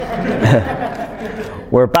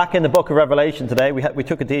We're back in the book of Revelation today. We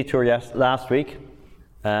took a detour last week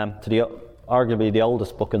to arguably the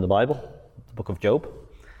oldest book in the Bible, the book of Job.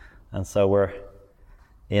 And so we're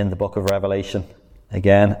in the book of Revelation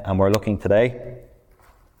again, and we're looking today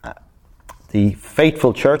at the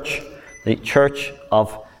faithful church, the Church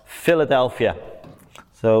of Philadelphia.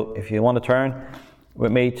 So if you want to turn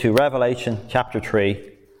with me to Revelation chapter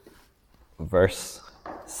 3, verse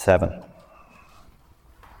 7.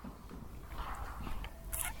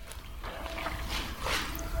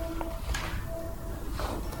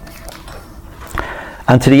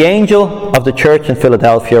 And to the angel of the church in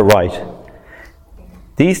Philadelphia write,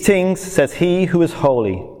 These things says he who is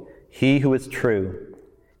holy, he who is true,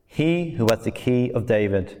 he who has the key of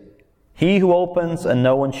David, he who opens and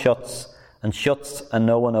no one shuts, and shuts and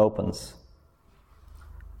no one opens.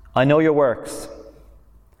 I know your works.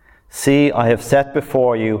 See, I have set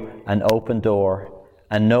before you an open door,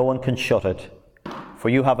 and no one can shut it. For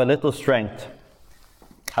you have a little strength,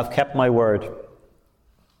 have kept my word,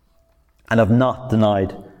 and have not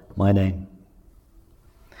denied my name.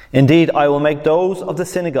 Indeed, I will make those of the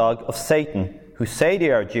synagogue of Satan, who say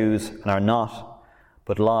they are Jews and are not,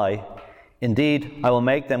 but lie. Indeed, I will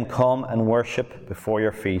make them come and worship before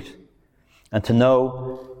your feet, and to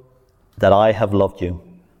know that I have loved you.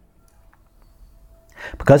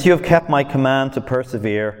 Because you have kept my command to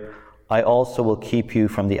persevere, I also will keep you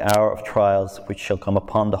from the hour of trials which shall come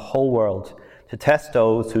upon the whole world, to test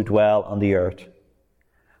those who dwell on the earth.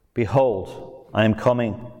 Behold, I am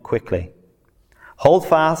coming quickly. Hold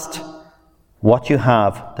fast what you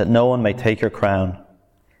have, that no one may take your crown.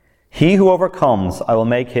 He who overcomes, I will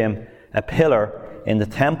make him a pillar in the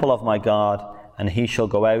temple of my God, and he shall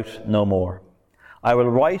go out no more. I will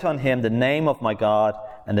write on him the name of my God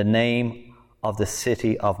and the name of the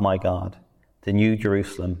city of my God, the New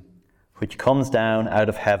Jerusalem, which comes down out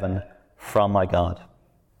of heaven from my God.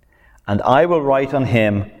 And I will write on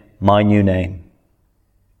him my new name.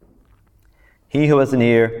 He who has an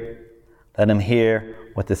ear, let him hear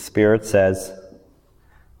what the Spirit says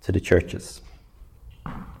to the churches.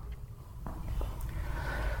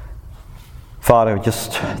 Father,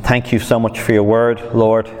 just thank you so much for your word,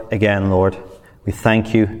 Lord. Again, Lord, we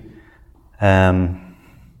thank you,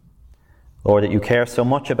 Lord, that you care so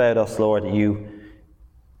much about us, Lord, that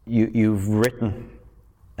you've written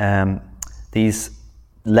these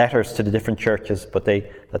letters to the different churches, but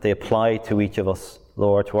that they apply to each of us,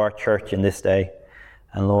 Lord, to our church in this day.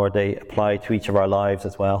 And Lord, they apply to each of our lives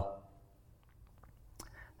as well.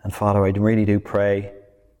 And Father, I really do pray,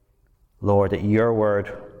 Lord, that your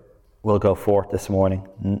word will go forth this morning.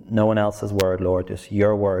 No one else's word, Lord, just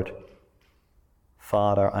your word.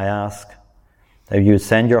 Father, I ask that you would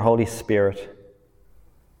send your Holy Spirit.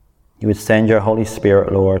 You would send your Holy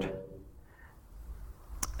Spirit, Lord,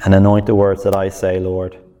 and anoint the words that I say,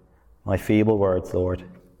 Lord, my feeble words, Lord,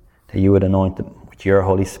 that you would anoint them with your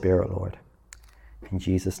Holy Spirit, Lord. In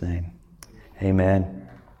Jesus' name. Amen.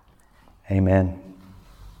 Amen.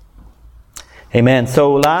 Amen.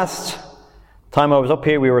 So last time I was up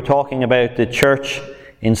here, we were talking about the church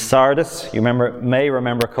in Sardis. You may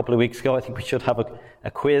remember a couple of weeks ago, I think we should have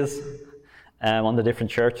a quiz on the different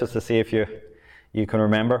churches to see if you can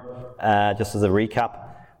remember, just as a recap.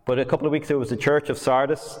 But a couple of weeks ago, it was the church of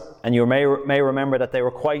Sardis, and you may remember that they were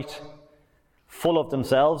quite full of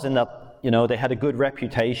themselves in that, they had a good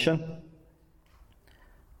reputation.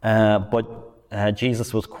 But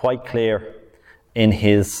Jesus was quite clear in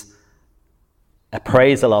his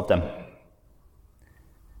appraisal of them.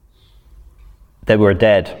 They were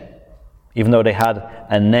dead. Even though they had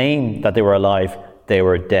a name that they were alive, they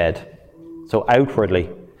were dead. So outwardly,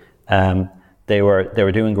 they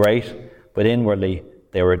were doing great, but inwardly,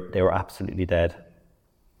 they were absolutely dead.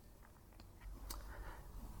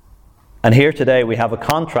 And here today we have a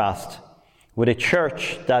contrast with a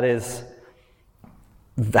church that has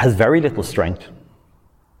very little strength.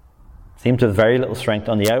 Seem to have very little strength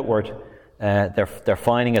on the outward. They're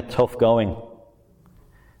finding it tough going.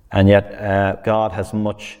 And yet God has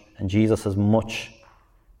much, and Jesus has much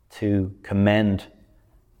to commend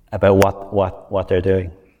about what they're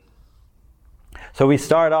doing. So we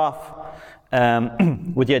start off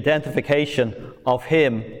with the identification of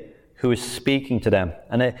him who is speaking to them.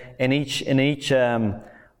 And in each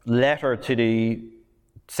letter to the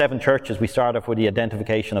 7 churches, we start off with the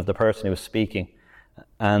identification of the person who is speaking.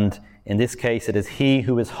 And in this case, it is he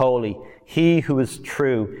who is holy, he who is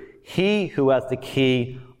true, he who has the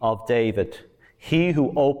key of David, he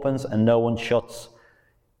who opens and no one shuts,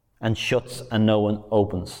 and shuts and no one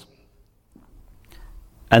opens.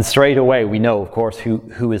 And straight away we know, of course,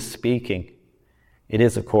 who is speaking. It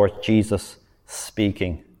is, of course, Jesus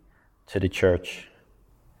speaking to the church.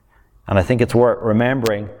 And I think it's worth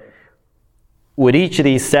remembering, with each of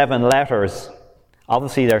these 7 letters,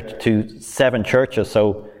 obviously they're to 7 churches,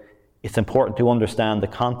 so it's important to understand the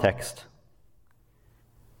context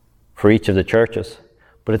for each of the churches.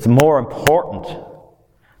 But it's more important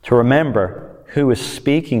to remember who is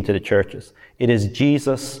speaking to the churches. It is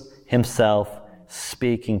Jesus himself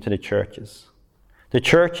speaking to the churches. The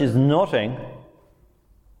church is nothing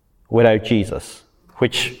without Jesus,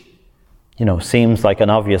 which, seems like an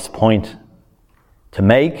obvious point to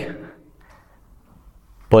make,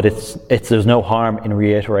 but there's no harm in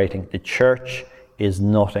reiterating. The church is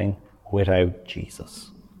nothing without Jesus.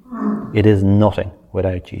 It is nothing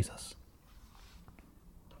without Jesus.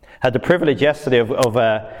 Had the privilege yesterday of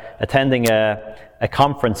attending a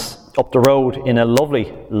conference up the road in a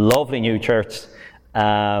lovely, lovely new church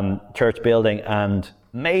building, and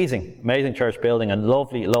amazing church building, and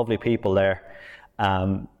lovely, lovely people there.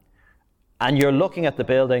 And you're looking at the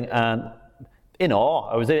building and in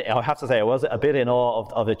awe. I have to say, I was a bit in awe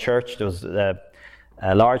of the church. There was a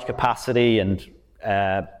large capacity and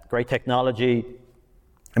great technology.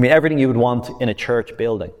 I mean, everything you would want in a church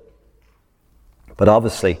building. But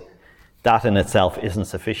obviously, that in itself isn't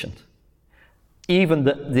sufficient. Even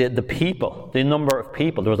the people, the number of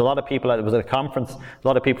people. There was a lot of people. It was at a conference. A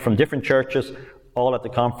lot of people from different churches, all at the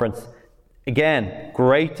conference. Again,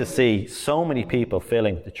 great to see so many people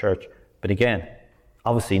filling the church. But again,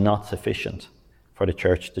 obviously not sufficient for the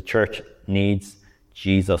church. The church needs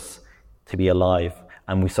Jesus to be alive.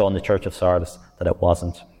 And we saw in the church of Sardis that it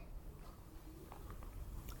wasn't.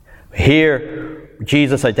 Here,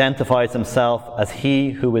 Jesus identifies himself as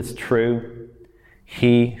he who is true,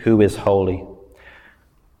 he who is holy.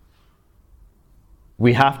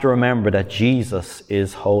 We have to remember that Jesus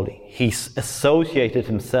is holy. He associated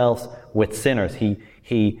himself with sinners.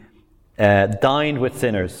 He dined with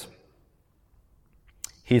sinners.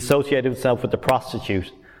 He associated himself with the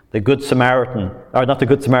prostitute, the Good Samaritan, or not the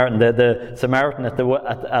Good Samaritan, the Samaritan at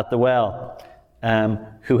the well,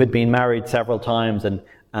 who had been married several times, and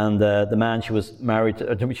the man she was married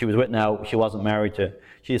to, or she was with now, she wasn't married to.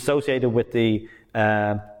 She associated with the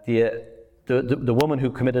woman who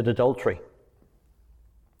committed adultery,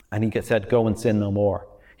 and he said, "Go and sin no more."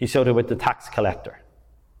 He associated with the tax collector.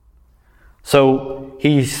 So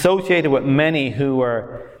he associated with many who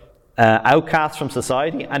were outcasts from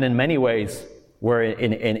society, and in many ways were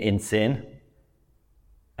in sin.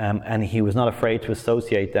 And he was not afraid to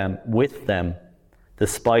associate with them,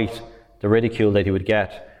 despite the ridicule that he would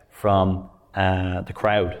get from the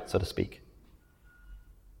crowd, so to speak.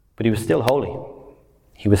 But he was still holy.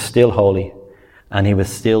 He was still holy, and he was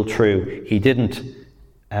still true. He didn't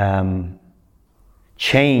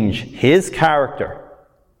change his character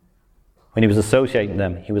when he was associating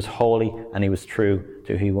them. He was holy, and he was true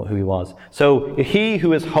to who he was. So he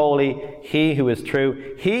who is holy, he who is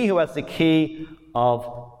true, he who has the key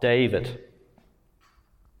of David.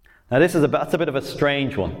 Now that's a bit of a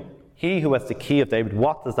strange one. He who has the key of David.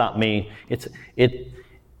 What does that mean? It's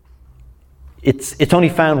only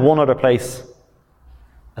found one other place,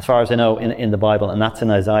 as far as I know, in the Bible, and that's in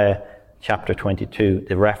Isaiah chapter 22,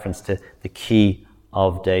 the reference to the key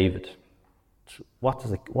of David. What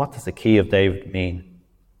does the key of David mean?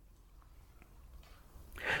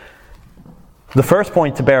 The first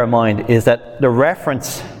point to bear in mind is that the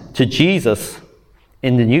reference to Jesus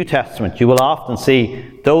in the New Testament, you will often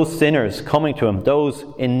see those sinners coming to him, those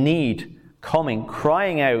in need coming,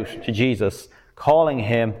 crying out to Jesus, calling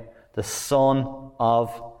him the Son of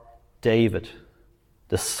David.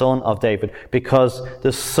 The Son of David. Because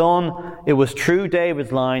the Son, it was through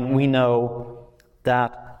David's line, we know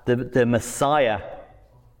that the Messiah,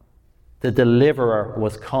 the deliverer,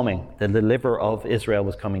 was coming. The deliverer of Israel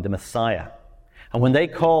was coming, the Messiah. And when they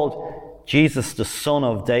called Jesus the Son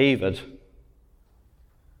of David,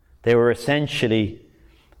 they were essentially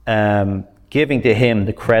giving to him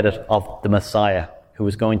the credit of the Messiah who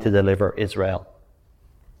was going to deliver Israel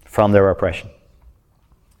from their oppression.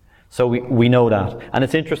 So we know that. And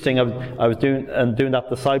it's interesting, I was doing that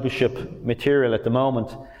discipleship material at the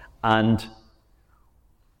moment, and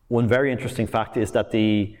one very interesting fact is that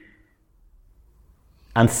the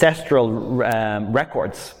ancestral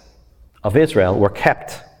records of Israel were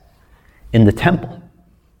kept in the temple.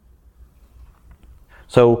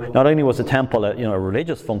 So not only was the temple a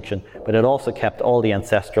religious function, but it also kept all the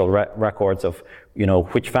ancestral records of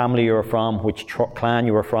which family you were from, which clan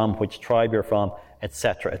you were from, which tribe you're from,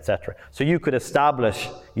 etc., etc. So you could establish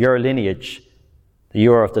your lineage.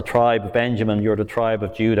 You're of the tribe of Benjamin, you're the tribe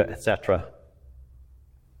of Judah, etc.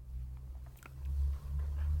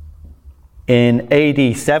 In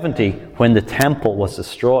AD 70, when the temple was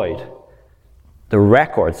destroyed, the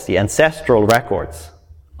records, the ancestral records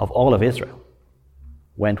of all of Israel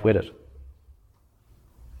went with it.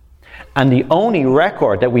 And the only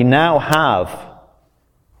record that we now have,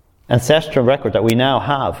 ancestral record that we now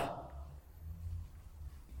have,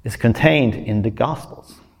 is contained in the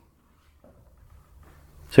Gospels.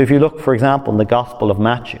 So if you look, for example, in the Gospel of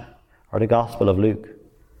Matthew or the Gospel of Luke,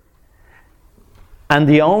 and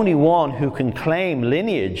the only one who can claim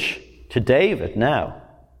lineage to David now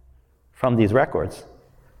from these records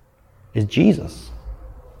is Jesus.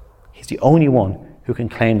 He's the only one who can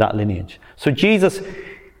claim that lineage. So Jesus,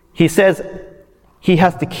 he says he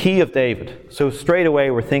has the key of David. So straight away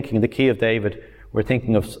we're thinking the key of David, we're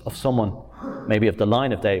thinking of someone, maybe of the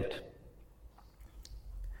line of David.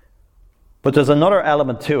 But there's another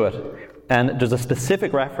element to it, and there's a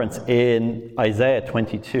specific reference in Isaiah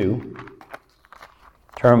 22.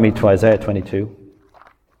 Turn me to Isaiah 22.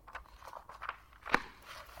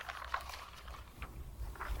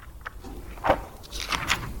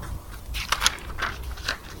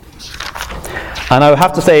 And I would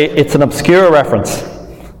have to say it's an obscure reference.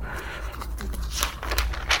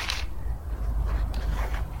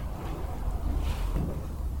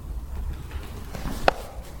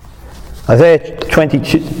 Isaiah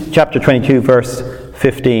 22, chapter 22, verse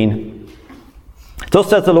 15. Thus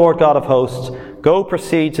says the Lord God of hosts, go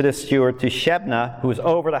proceed to this steward, to Shebna, who is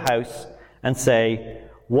over the house, and say,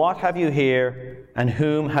 what have you here, and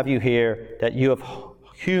whom have you here, that you have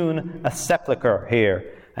hewn a sepulchre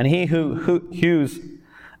here? And he who hews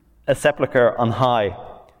a sepulchre on high,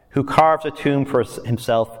 who carves a tomb for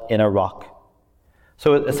himself in a rock.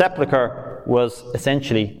 So a sepulchre was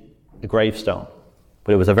essentially a gravestone,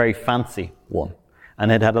 but it was a very fancy one, and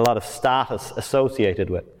it had a lot of status associated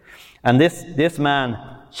with it. And this man,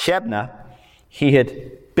 Shebna, he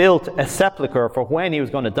had built a sepulchre for when he was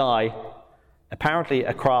going to die, apparently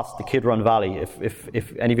across the Kidron Valley.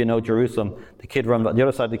 If any of you know Jerusalem, the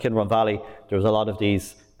other side of the Kidron Valley, there was a lot of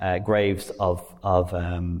these graves of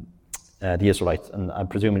the Israelites, and I'm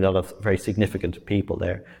presuming a lot of very significant people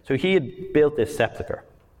there. So he had built this sepulchre.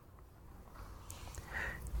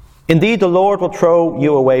 Indeed, the Lord will throw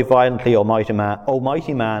you away violently, O mighty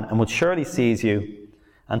man, and will surely seize you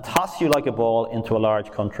and toss you like a ball into a large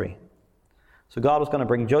country. So God was going to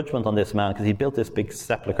bring judgment on this man because he built this big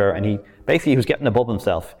sepulchre, and he was getting above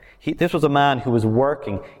himself. This was a man who was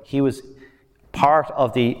working. He was part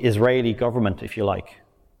of the Israeli government, if you like,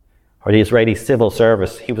 or the Israeli civil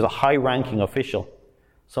service. He was a high-ranking official.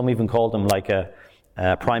 Some even called him like a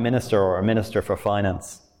prime minister or a minister for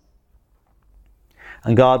finance.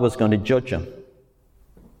 And God was going to judge him.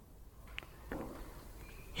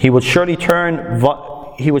 He would surely turn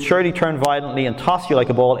violently and toss you like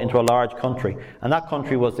a ball into a large country. And that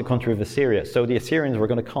country was the country of Assyria. So the Assyrians were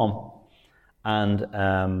going to come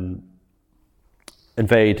and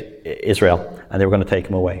invade Israel, and they were going to take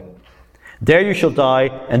him away. There you shall die,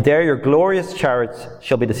 and there your glorious chariots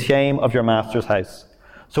shall be the shame of your master's house.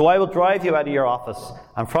 So I will drive you out of your office,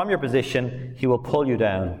 and from your position he will pull you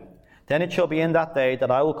down. Then it shall be in that day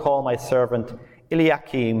that I will call my servant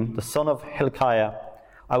Eliakim, the son of Hilkiah.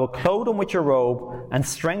 I will clothe him with your robe and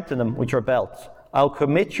strengthen him with your belt. I will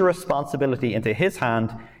commit your responsibility into his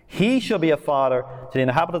hand. He shall be a father to the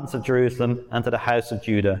inhabitants of Jerusalem and to the house of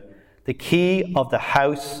Judah. The key of the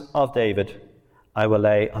house of David I will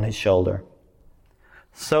lay on his shoulder.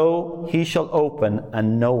 So he shall open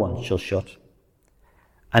and no one shall shut.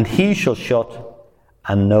 And he shall shut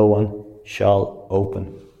and no one shall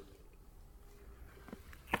open.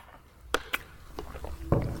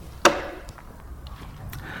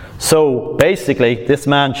 So basically, this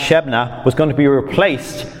man Shebna was going to be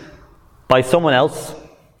replaced by someone else,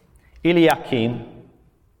 Eliakim.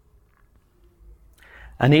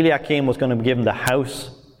 And Eliakim was going to be given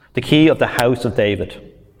the key of the house of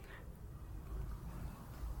David.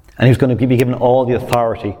 And he was going to be given all the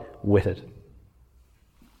authority with it.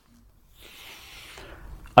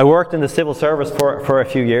 I worked in the civil service for a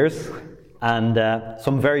few years, and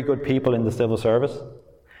some very good people in the civil service.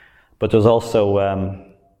 But there's also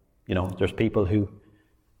there's people who,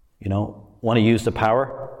 want to use the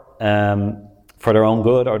power for their own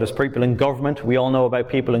good, or there's people in government. We all know about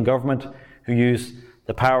people in government who use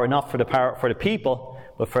the power not for the people,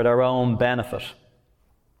 but for their own benefit.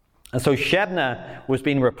 And so Shebna was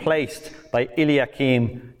being replaced by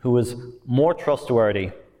Eliakim, who was more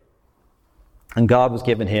trustworthy, and God was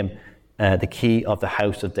giving him the key of the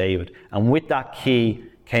house of David. And with that key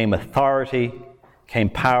came authority, came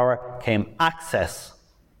power, came access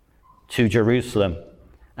to Jerusalem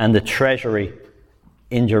and the treasury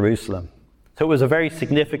in Jerusalem. So it was a very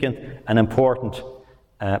significant and important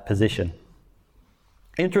position.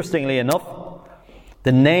 Interestingly enough,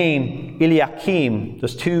 The name Eliakim,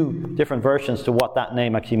 there's two different versions to what that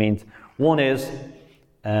name actually means. One is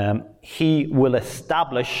he will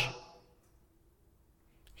establish,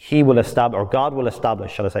 or God will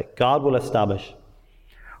establish, shall I say. God will establish,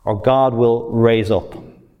 or God will raise up.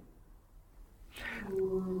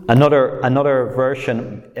 Another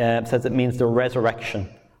version says it means the resurrection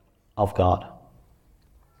of God.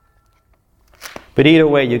 But either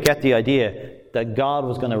way, you get the idea that God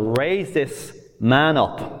was going to raise this man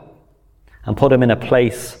up and put him in a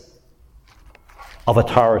place of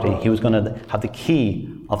authority. He was going to have the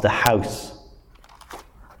key of the house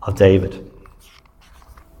of David.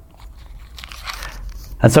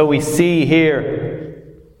 And so we see here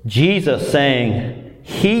Jesus saying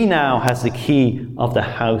he now has the key of the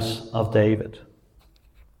house of David.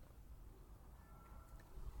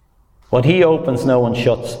 What he opens, no one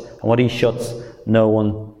shuts, and what he shuts, no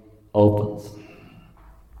one opens.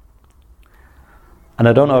 And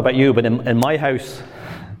I don't know about you, but in my house,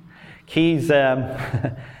 keys are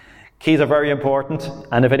very important.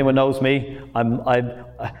 And if anyone knows me,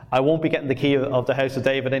 I won't be getting the key of the house of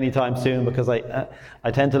David anytime soon, because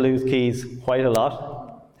I tend to lose keys quite a lot.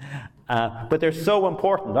 But they're so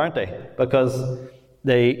important, aren't they? Because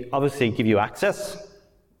they obviously give you access,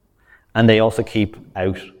 and they also keep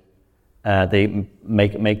out. They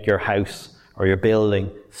make your house or your building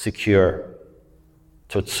secure.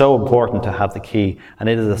 So it's so important to have the key, and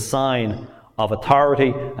it is a sign of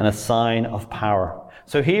authority and a sign of power.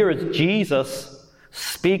 So here is Jesus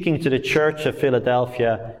speaking to the church of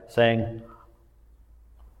Philadelphia, saying,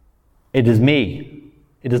 it is me.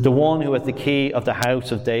 It is the one who has the key of the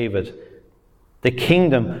house of David. The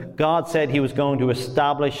kingdom. God said he was going to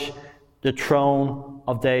establish the throne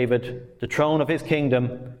of David, the throne of his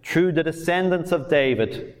kingdom, through the descendants of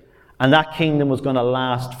David. And that kingdom was going to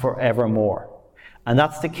last forevermore. And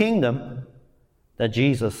that's the kingdom that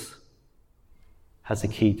Jesus has the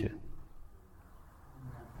key to.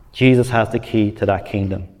 Jesus has the key to that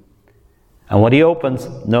kingdom. And what he opens,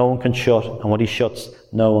 no one can shut. And what he shuts,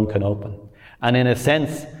 no one can open. And in a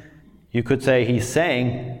sense, you could say he's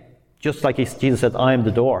saying, just like Jesus said, I am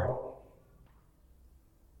the door.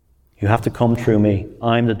 You have to come through me.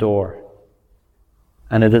 I'm the door.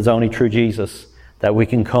 And it is only through Jesus that we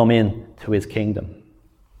can come in to his kingdom.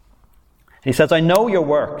 He says, I know your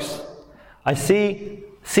works. I see,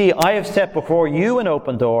 I have set before you an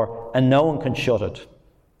open door, and no one can shut it.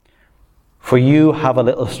 For you have a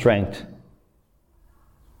little strength,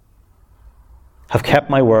 have kept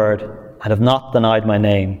my word, and have not denied my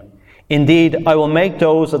name. Indeed, I will make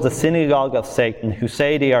those of the synagogue of Satan who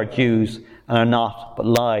say they are Jews and are not, but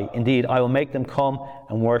lie. Indeed, I will make them come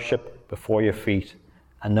and worship before your feet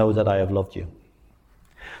and know that I have loved you.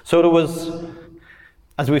 So there was,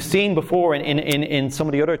 as we've seen before in some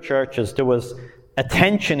of the other churches, there was a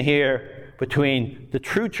tension here between the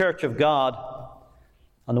true church of God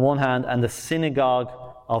on the one hand and the synagogue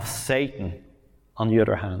of Satan on the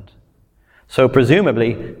other hand. So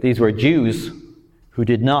presumably these were Jews who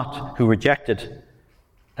rejected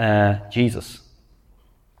Jesus.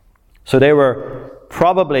 So they were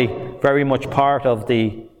probably very much part of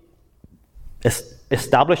the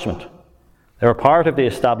establishment. They were part of the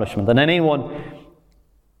establishment. And anyone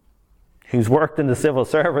who's worked in the civil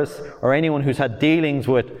service or anyone who's had dealings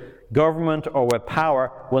with government or with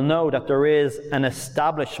power will know that there is an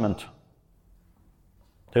establishment.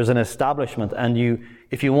 There's an establishment. And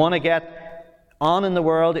if you want to get on in the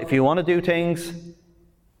world, if you want to do things,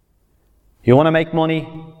 you want to make money,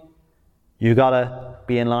 you got to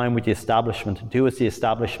be in line with the establishment. Do as the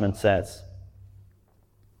establishment says.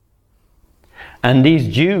 And these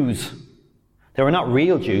Jews, they were not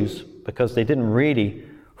real Jews because they didn't really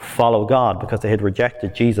follow God, because they had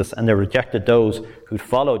rejected Jesus, and they rejected those who'd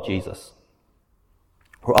followed Jesus.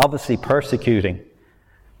 Were obviously persecuting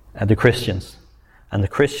the Christians, and the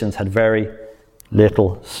Christians had very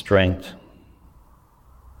little strength.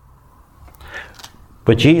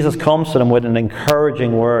 But Jesus comes to them with an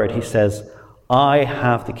encouraging word. He says, I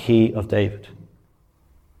have the key of David.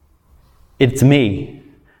 It's me.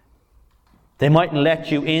 They mightn't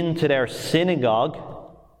let you into their synagogue.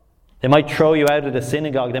 They might throw you out of the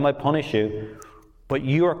synagogue. They might punish you. But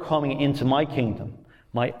you are coming into my kingdom,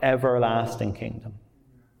 my everlasting kingdom.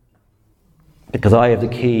 Because I have the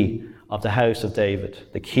key of the house of David,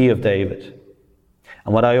 the key of David.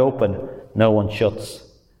 And what I open, no one shuts.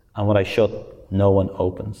 And what I shut, no one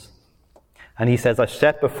opens. And he says, I've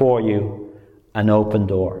set before you an open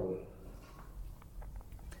door.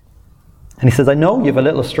 And he says, I know you have a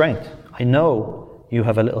little strength. I know you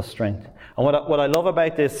have a little strength. And what I love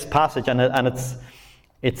about this passage, and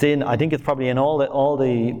it's in, I think it's probably in all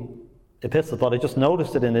the epistle, but I just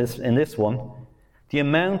noticed it in this one. The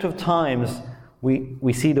amount of times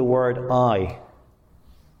we see the word I,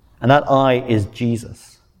 and that I is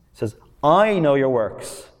Jesus. It says, I know your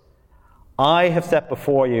works. I have set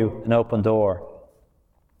before you an open door.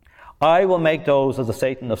 I will make those of the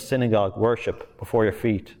Satan of synagogue worship before your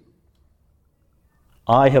feet.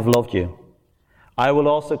 I have loved you. I will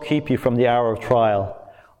also keep you from the hour of trial.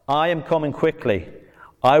 I am coming quickly.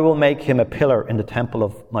 I will make him a pillar in the temple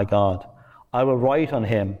of my God. I will write on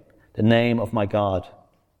him the name of my God.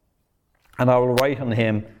 And I will write on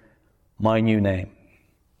him my new name.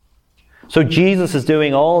 So Jesus is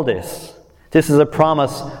doing all this. This is a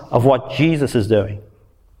promise of what Jesus is doing.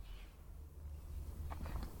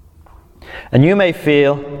 And you mightn't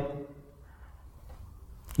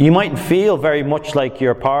feel very much like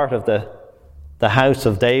you're part of the house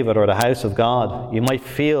of David or the house of God. You might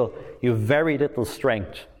feel you have very little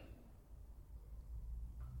strength.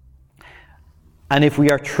 And if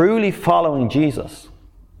we are truly following Jesus,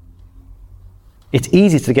 it's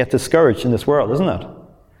easy to get discouraged in this world, isn't it?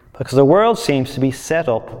 Because the world seems to be set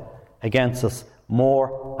up against us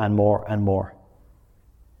more and more and more.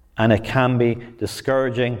 And it can be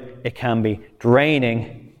discouraging, it can be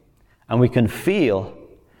draining, and we can feel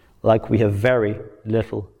like we have very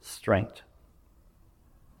little strength.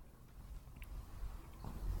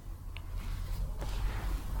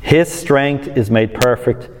 His strength is made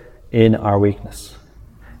perfect in our weakness.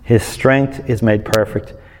 His strength is made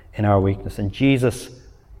perfect in our weakness. And Jesus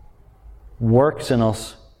works in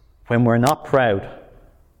us when we're not proud.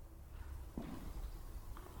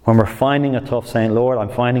 When we're finding it tough, saying, Lord, I'm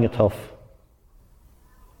finding it tough.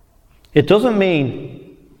 It doesn't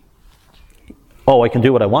mean, I can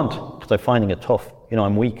do what I want because I'm finding it tough.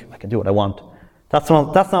 I'm weak. I can do what I want. That's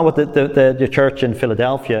not what the church in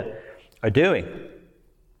Philadelphia are doing.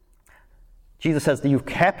 Jesus says that you've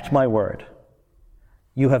kept my word.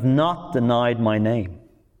 You have not denied my name.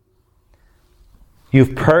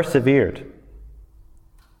 You've persevered.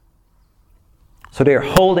 So they're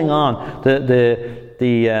holding on. The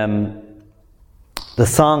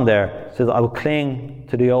song there says, I will cling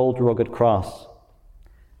to the old rugged cross.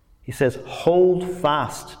 He says, hold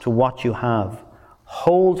fast to what you have.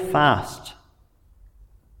 Hold fast.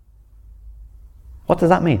 What does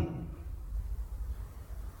that mean?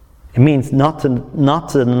 It means not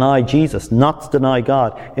to deny Jesus, not to deny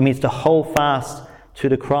God. It means to hold fast to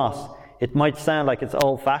the cross. It might sound like it's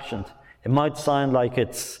old-fashioned. It might sound like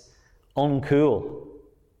it's uncool.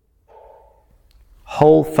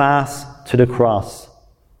 Hold fast to the cross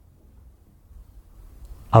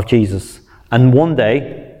of Jesus. And one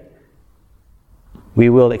day, we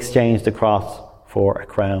will exchange the cross for a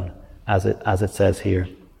crown, as it says here.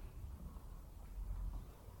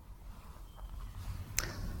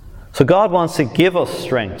 So God wants to give us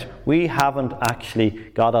strength. We haven't actually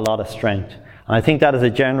got a lot of strength. And I think that is a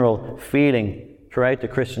general feeling throughout the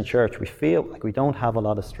Christian church. We feel like we don't have a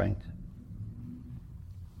lot of strength.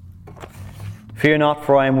 Fear not,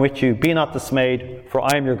 for I am with you. Be not dismayed, for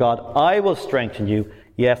I am your God. I will strengthen you.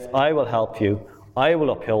 Yes, I will help you. I will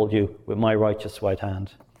uphold you with my righteous right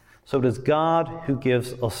hand. So it is God who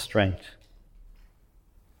gives us strength.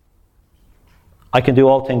 I can do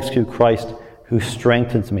all things through Christ who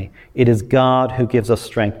strengthens me. It is God who gives us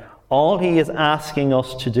strength. All he is asking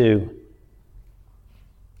us to do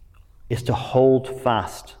is to hold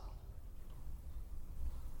fast.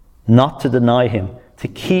 Not to deny him. To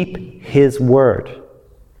keep his word.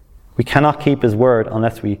 We cannot keep his word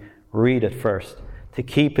unless we read it first. To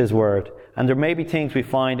keep his word. And there may be things we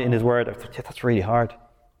find in his word, that's really hard. I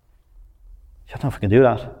don't know if I can do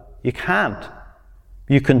that. You can't.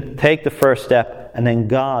 You can take the first step and then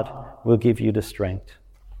God will give you the strength.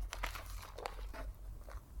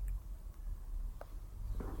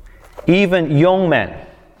 Even young men,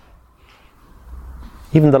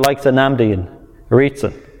 even the likes of Namdi and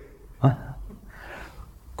Aritza,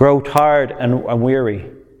 grow tired and weary.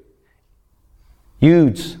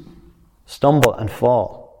 Youths stumble and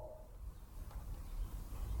fall.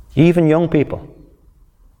 Even young people.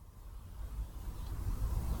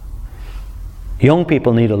 Young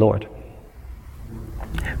people need the Lord.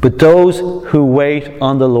 But those who wait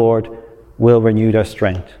on the Lord will renew their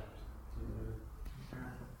strength.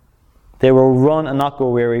 They will run and not go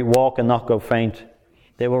weary, walk and not go faint.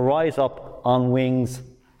 They will rise up on wings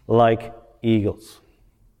like eagles.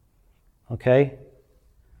 Okay?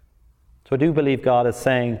 So I do believe God is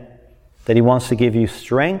saying that he wants to give you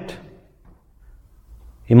strength.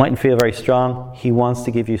 You mightn't feel very strong. He wants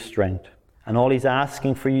to give you strength. And all he's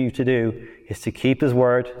asking for you to do is to keep his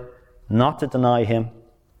word, not to deny him,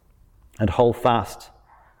 and hold fast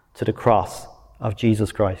to the cross of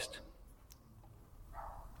Jesus Christ.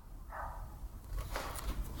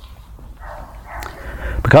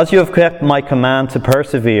 Because you have kept my command to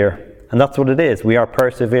persevere, and that's what it is, we are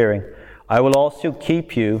persevering, I will also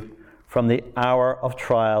keep you from the hour of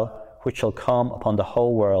trial which shall come upon the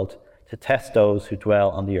whole world to test those who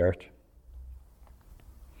dwell on the earth.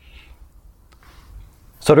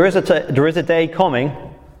 So there is a day coming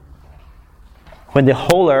when the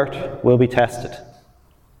whole earth will be tested.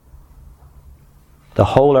 The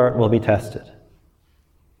whole earth will be tested.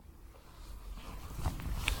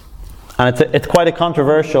 And it's quite a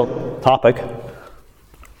controversial topic.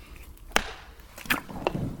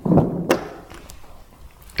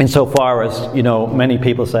 Insofar as, many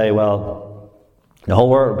people say, well, the whole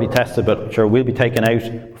world will be tested, but sure, we'll be taken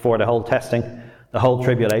out before the whole testing, the whole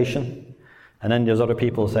tribulation. And then there's other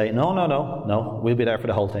people who say, no, we'll be there for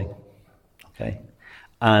the whole thing. Okay?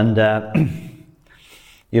 And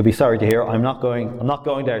you'll be sorry to hear, I'm not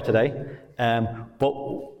going there today. But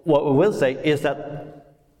what we will say is that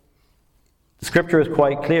the Scripture is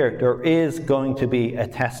quite clear. There is going to be a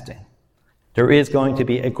testing. There is going to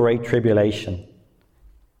be a great tribulation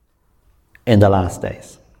in the last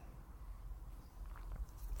days.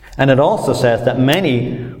 And it also says that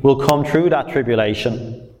many will come through that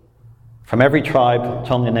tribulation from every tribe,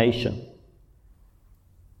 tongue, and nation,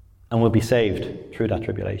 and will be saved through that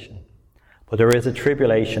tribulation. But there is a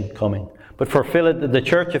tribulation coming. But for the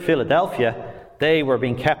Church of Philadelphia, they were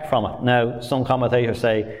being kept from it. Now, some commentators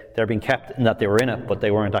say they're being kept in that they were in it, but they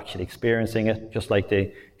weren't actually experiencing it, just like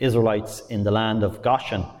the Israelites in the land of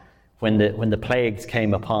Goshen when the plagues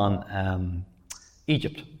came upon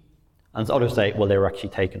Egypt. And others say, well, they were actually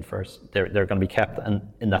taken first. They're going to be kept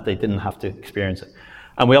in that they didn't have to experience it.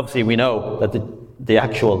 And we know that the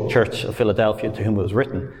actual Church of Philadelphia, to whom it was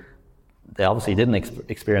written, they obviously didn't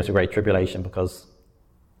experience a great tribulation because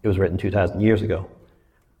it was written 2,000 years ago.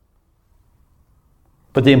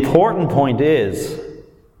 But the important point is,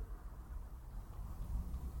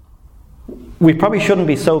 we probably shouldn't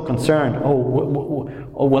be so concerned,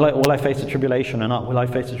 will I face a tribulation or not? Will I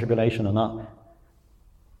face a tribulation or not?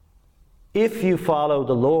 If you follow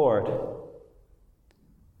the Lord,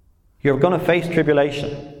 you're going to face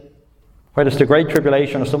tribulation. Whether it's the Great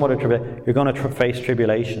Tribulation or some other tribulation, you're going to face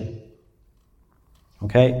tribulation.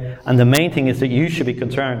 Okay? And the main thing is that you should be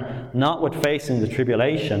concerned not with facing the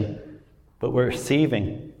tribulation, but with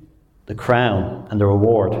receiving the crown and the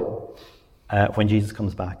reward when Jesus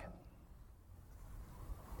comes back.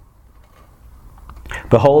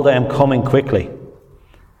 Behold, I am coming quickly.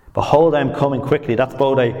 Behold, I am coming quickly. That's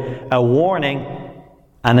both a warning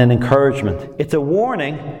and an encouragement. It's a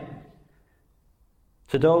warning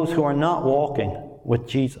to those who are not walking with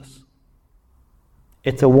Jesus.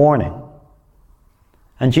 It's a warning.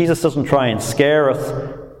 And Jesus doesn't try and scare us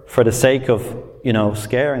for the sake of,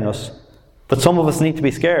 scaring us. But some of us need to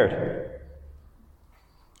be scared.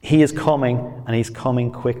 He is coming, and he's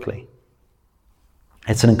coming quickly.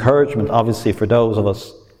 It's an encouragement, obviously, for those of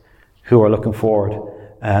us who are looking forward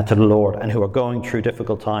to the Lord and who are going through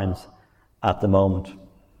difficult times at the moment.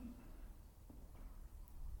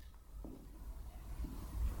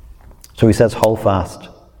 So he says, hold fast.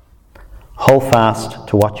 Hold fast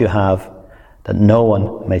to what you have, that no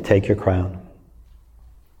one may take your crown.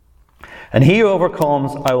 And he who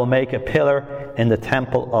overcomes, I will make a pillar in the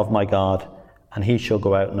temple of my God, and he shall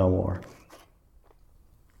go out no more.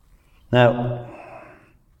 Now,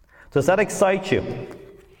 does that excite you?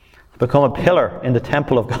 To become a pillar in the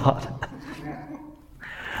temple of God?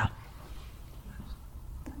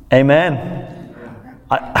 Amen.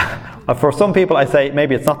 For some people, I say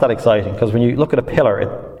maybe it's not that exciting, because when you look at a pillar,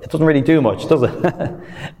 it doesn't really do much, does it?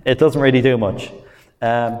 It doesn't really do much.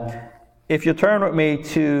 If you turn with me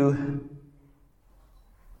to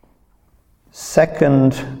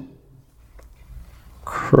 2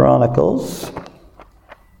 Chronicles.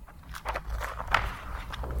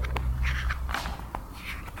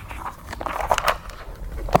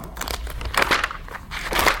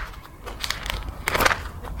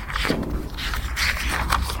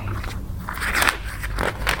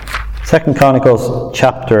 Second Chronicles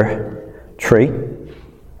chapter 3.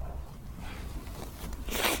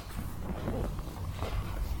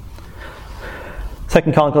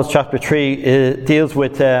 Second Chronicles chapter 3 deals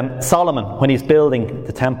with Solomon when he's building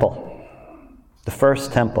the temple, the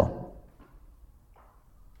first temple.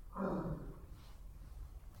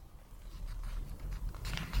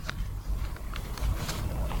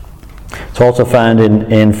 It's also found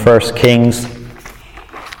in 1 Kings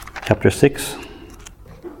chapter 6.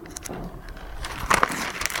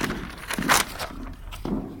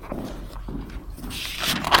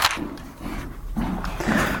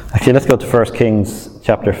 Actually, let's go to 1 Kings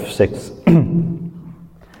chapter 6,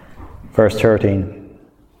 verse 13.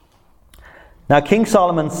 Now King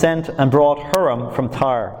Solomon sent and brought Huram from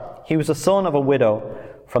Tyre. He was the son of a widow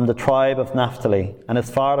from the tribe of Naphtali, and his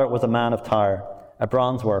father was a man of Tyre, a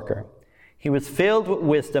bronze worker. He was filled with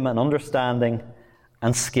wisdom and understanding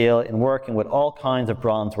and skill in working with all kinds of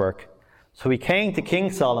bronze work. So he came to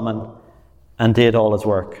King Solomon and did all his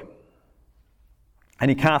work. And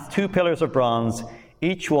he cast 2 pillars of bronze,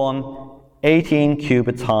 each one 18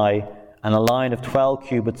 cubits high, and a line of 12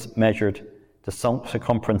 cubits measured the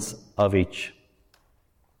circumference of each.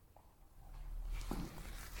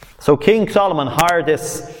 So King Solomon hired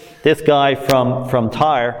this guy from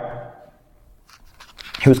Tyre.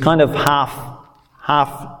 He was kind of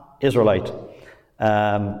half Israelite.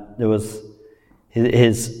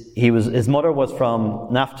 His mother was from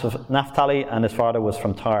Naphtali, and his father was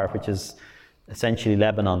from Tyre, which is essentially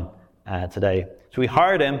Lebanon today. So we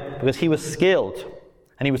hired him because he was skilled,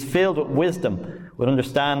 and he was filled with wisdom, with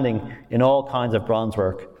understanding in all kinds of bronze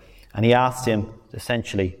work. And he asked him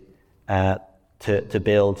essentially to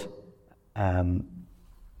build, to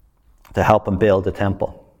help him build the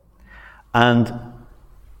temple. And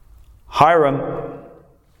Hiram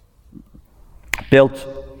built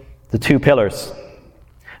the 2 pillars.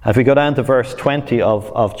 If we go down to verse 20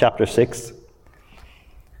 of chapter 6.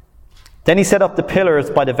 Then he set up the pillars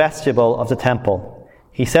by the vestibule of the temple.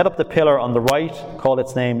 He set up the pillar on the right, called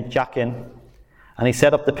its name Jachin, and he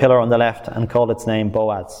set up the pillar on the left and called its name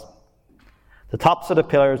Boaz. The tops of the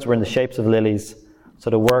pillars were in the shapes of lilies, so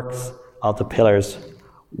the works of the pillars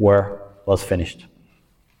was finished.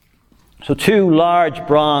 So 2 large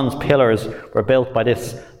bronze pillars were built by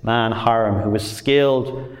this man Hiram, who was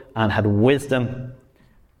skilled and had wisdom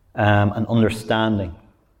and understanding.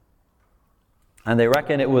 And they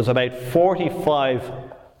reckon it was about 45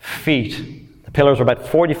 feet. The pillars were about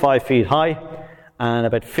 45 feet high and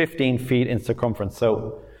about 15 feet in circumference.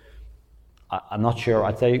 So I'm not sure.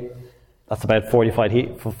 I'd say that's about 45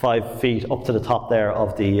 feet up to the top there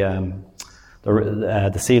of the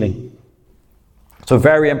ceiling. So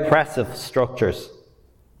very impressive structures.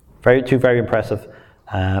 Two very impressive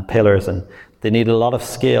pillars, and they needed a lot of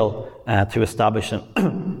skill to establish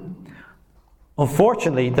them.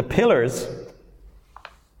 Unfortunately, the pillars,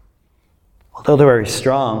 although they're very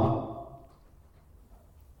strong,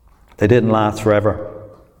 they didn't last forever.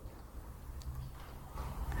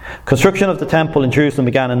 Construction of the temple in Jerusalem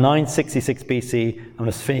began in 966 BC and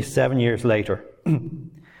was finished 7 years later.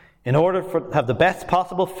 In order to have the best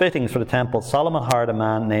possible fittings for the temple, Solomon hired a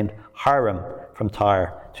man named Hiram from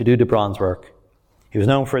Tyre to do the bronze work. He was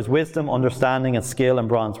known for his wisdom, understanding, and skill in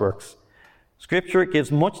bronze works. Scripture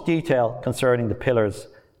gives much detail concerning the pillars,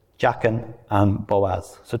 Jachin and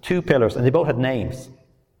Boaz. So 2 pillars, and they both had names.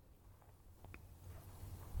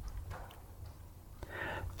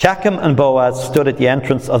 Jachin and Boaz stood at the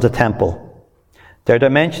entrance of the temple. Their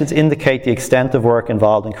dimensions indicate the extent of work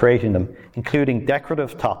involved in creating them, including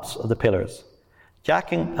decorative tops of the pillars.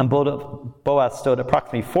 Jachin and Boaz stood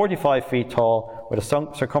approximately 45 feet tall with a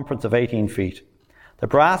circumference of 18 feet. The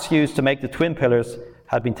brass used to make the twin pillars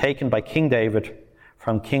had been taken by King David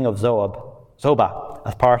from King of Zobah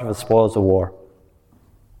as part of his spoils of war.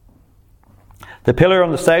 The pillar on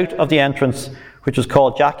the south of the entrance, which was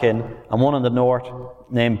called Jachin, and one on the north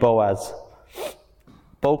named Boaz.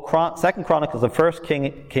 Both 2 Chronicles and 1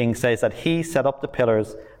 King says that he set up the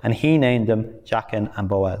pillars and he named them Jachin and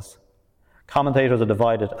Boaz. Commentators are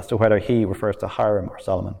divided as to whether he refers to Hiram or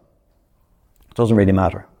Solomon. It doesn't really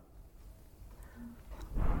matter.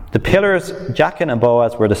 The pillars, Jachin and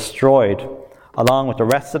Boaz, were destroyed along with the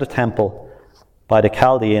rest of the temple by the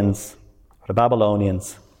Chaldeans, or the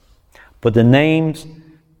Babylonians. But the names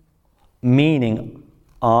meaning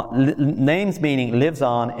lives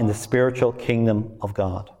on in the spiritual kingdom of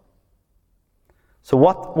God. So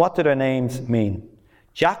what do their names mean?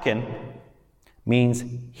 Jachin means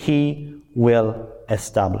he will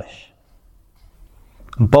establish.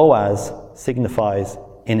 Boaz signifies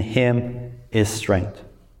in him is strength.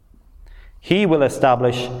 He will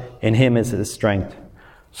establish, in him is his strength.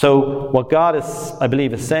 So what God is, I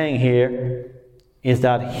believe, is saying here is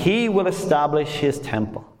that he will establish his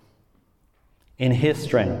temple in his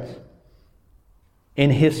strength. In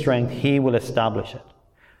his strength, he will establish it.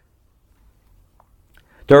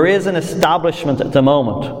 There is an establishment at the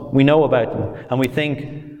moment. We know about them, and we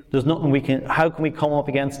think there's nothing how can we come up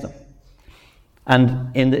against them?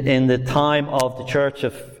 And in the time of the Church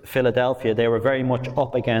of Philadelphia, they were very much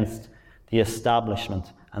up against the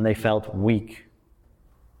establishment, and they felt weak.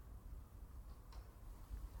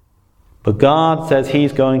 But God says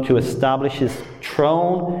he's going to establish his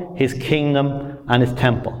throne, his kingdom, and his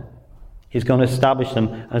temple. He's going to establish them,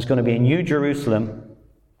 and it's going to be a new Jerusalem,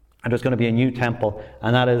 and there's going to be a new temple,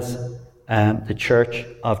 and that is the church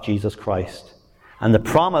of Jesus Christ. And the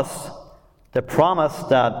promise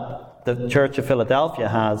that the Church of Philadelphia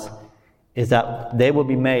has is that they will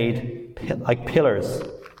be made like pillars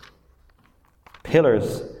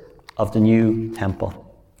of the new temple.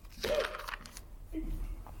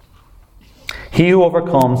 He who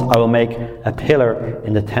overcomes, I will make a pillar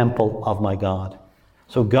in the temple of my God.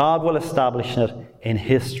 So God will establish it in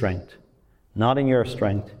His strength, not in your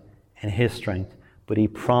strength, in His strength. But He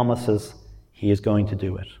promises He is going to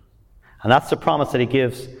do it. And that's the promise that He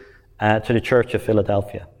gives to the Church of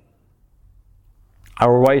Philadelphia. I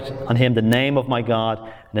will write on him the name of my God,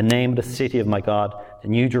 and the name of the city of my God, the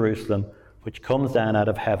New Jerusalem, which comes down out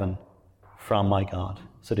of heaven from my God.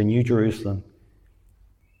 So the New Jerusalem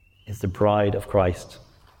is the bride of Christ.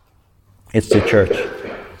 It's the church.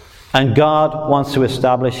 And God wants to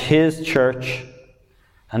establish His church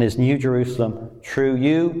and His New Jerusalem through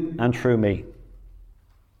you and through me.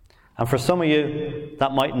 And for some of you,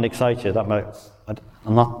 that mightn't excite you. That's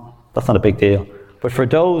not a big deal. But for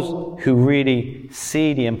those who really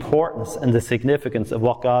see the importance and the significance of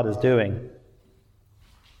what God is doing,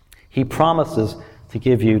 He promises to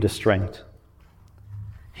give you the strength.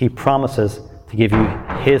 He promises to give you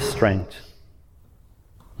His strength.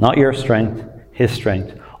 Not your strength, His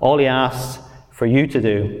strength. All He asks for you to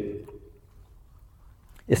do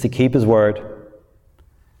is to keep His word,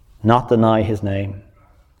 not deny His name,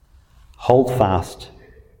 hold fast,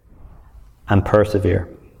 and persevere.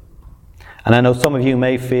 And I know some of you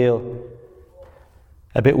may feel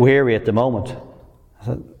a bit weary at the moment.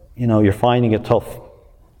 You're finding it tough.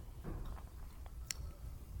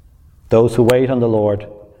 Those who wait on the Lord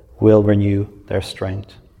will renew their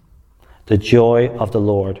strength. The joy of the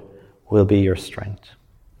Lord will be your strength.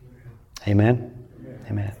 Amen?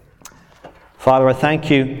 Amen. Father, I thank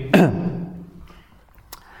you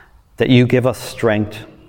that you give us strength